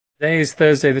Today is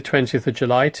Thursday, the 20th of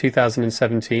July,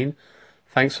 2017.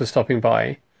 Thanks for stopping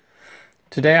by.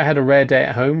 Today I had a rare day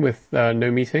at home with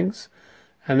no meetings,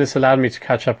 and this allowed me to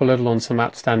catch up a little on some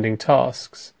outstanding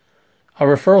tasks. Our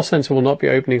referral centre will not be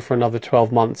opening for another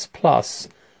 12 months plus,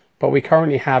 but we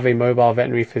currently have a mobile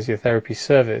veterinary physiotherapy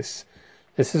service.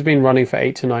 This has been running for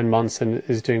 8 to 9 months and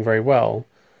is doing very well.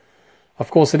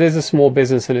 Of course, it is a small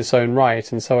business in its own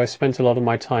right, and so I spent a lot of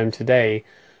my time today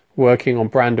working on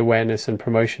brand awareness and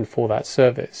promotion for that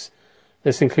service.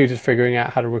 This included figuring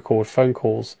out how to record phone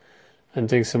calls and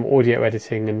doing some audio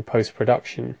editing and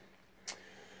post-production.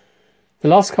 The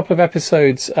last couple of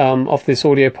episodes of this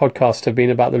audio podcast have been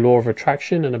about the law of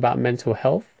attraction and about mental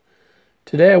health.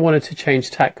 Today I wanted to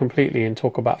change tack completely and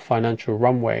talk about financial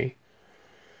runway.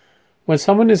 When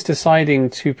someone is deciding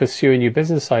to pursue a new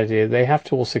business idea, they have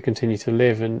to also continue to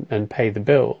live and pay the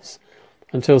bills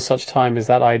until such time as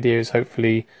that idea is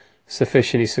hopefully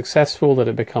sufficiently successful that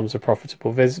it becomes a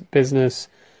profitable business,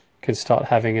 can start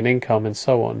having an income, and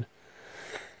so on.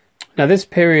 Now, this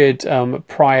period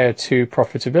prior to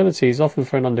profitability is often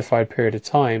for an undefined period of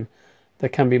time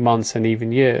that can be months and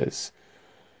even years.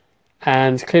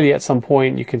 And clearly at some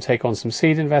point you can take on some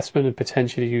seed investment and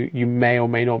potentially you may or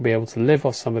may not be able to live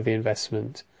off some of the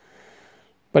investment.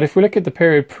 But if we look at the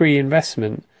period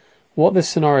pre-investment, what this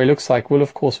scenario looks like will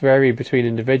of course vary between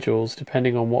individuals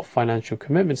depending on what financial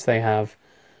commitments they have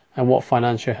and what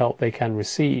financial help they can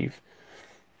receive.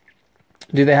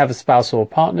 Do they have a spouse or a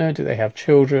partner? Do they have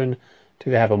children?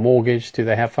 Do they have a mortgage? Do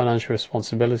they have financial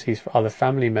responsibilities for other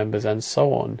family members, and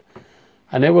so on?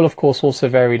 And it will of course also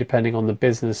vary depending on the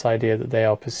business idea that they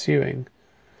are pursuing.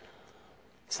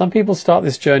 Some people start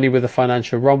this journey with a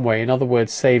financial runway, in other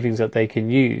words savings that they can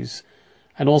use,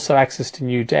 and also access to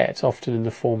new debt, often in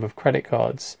the form of credit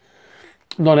cards.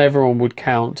 Not everyone would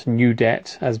count new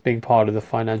debt as being part of the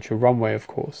financial runway, of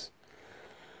course.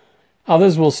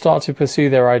 Others will start to pursue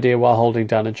their idea while holding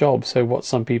down a job, so what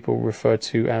some people refer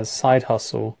to as side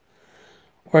hustle.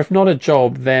 Or if not a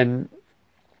job, then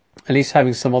at least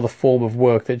having some other form of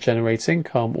work that generates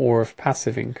income or of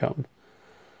passive income.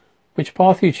 Which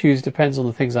path you choose depends on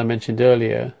the things I mentioned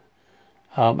earlier,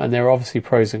 and there are obviously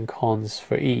pros and cons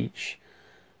for each.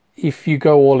 If you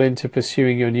go all into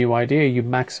pursuing your new idea, you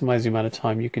maximize the amount of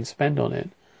time you can spend on it.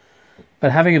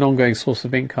 But having an ongoing source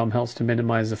of income helps to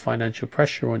minimize the financial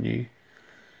pressure on you.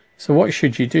 So what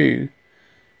should you do?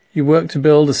 You work to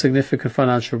build a significant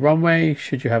financial runway.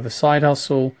 Should you have a side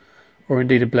hustle, or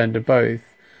indeed a blend of both?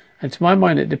 And to my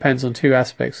mind, it depends on two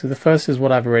aspects. So the first is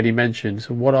what I've already mentioned.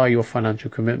 So what are your financial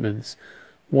commitments?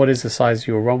 What is the size of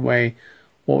your runway?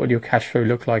 What would your cash flow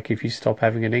look like if you stop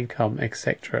having an income,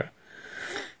 etc.?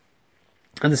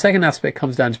 And the second aspect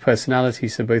comes down to personality,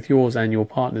 so both yours and your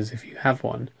partner's if you have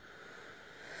one.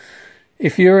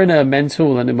 If you're in a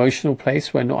mental and emotional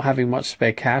place where not having much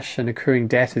spare cash and accruing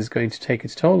debt is going to take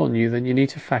its toll on you, then you need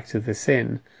to factor this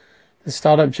in. The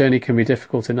startup journey can be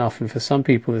difficult enough, and for some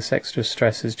people this extra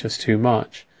stress is just too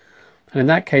much. And in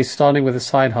that case, starting with a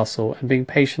side hustle and being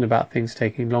patient about things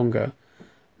taking longer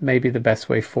may be the best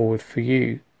way forward for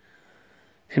you.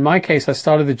 In my case, I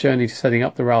started the journey to setting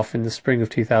up the Ralph in the spring of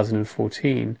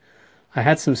 2014. I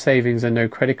had some savings and no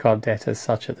credit card debt as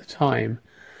such at the time.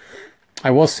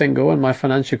 I was single, and my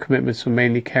financial commitments were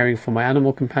mainly caring for my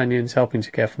animal companions, helping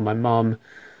to care for my mum,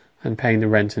 and paying the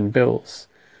rent and bills.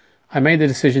 I made the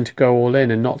decision to go all in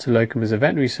and not to locum as a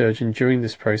veterinary surgeon during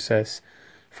this process,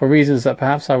 for reasons that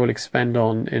perhaps I will expand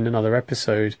on in another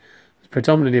episode,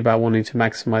 predominantly about wanting to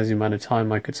maximise the amount of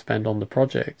time I could spend on the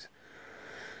project.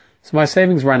 So my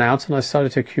savings ran out and I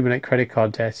started to accumulate credit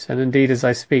card debt, and indeed as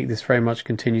I speak this very much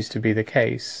continues to be the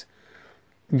case.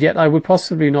 Yet I would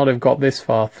possibly not have got this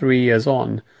far 3 years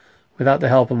on without the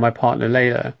help of my partner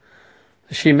Layla.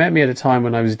 She met me at a time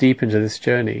when I was deep into this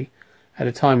journey, at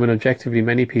a time when objectively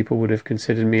many people would have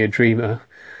considered me a dreamer.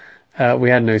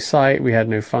 We had no site, we had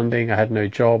no funding, I had no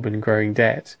job and growing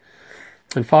debt.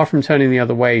 And far from turning the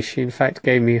other way, she in fact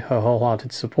gave me her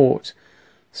wholehearted support,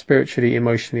 spiritually,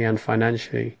 emotionally and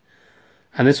financially.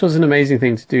 And this was an amazing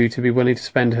thing to do, to be willing to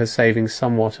spend her savings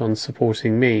somewhat on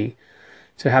supporting me,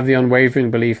 to have the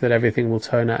unwavering belief that everything will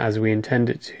turn out as we intend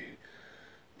it to,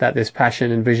 that this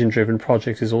passion and vision-driven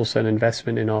project is also an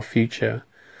investment in our future.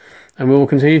 And we will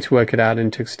continue to work it out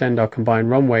and to extend our combined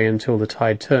runway until the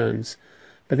tide turns.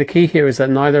 But the key here is that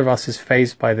neither of us is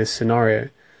fazed by this scenario,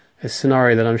 a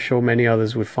scenario that I'm sure many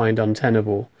others would find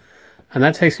untenable. And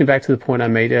that takes me back to the point I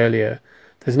made earlier.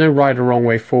 There's no right or wrong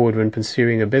way forward when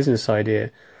pursuing a business idea.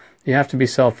 You have to be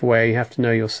self-aware, you have to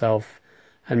know yourself,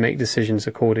 and make decisions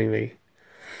accordingly.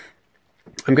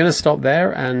 I'm going to stop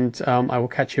there, and I will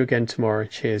catch you again tomorrow.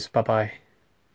 Cheers. Bye-bye.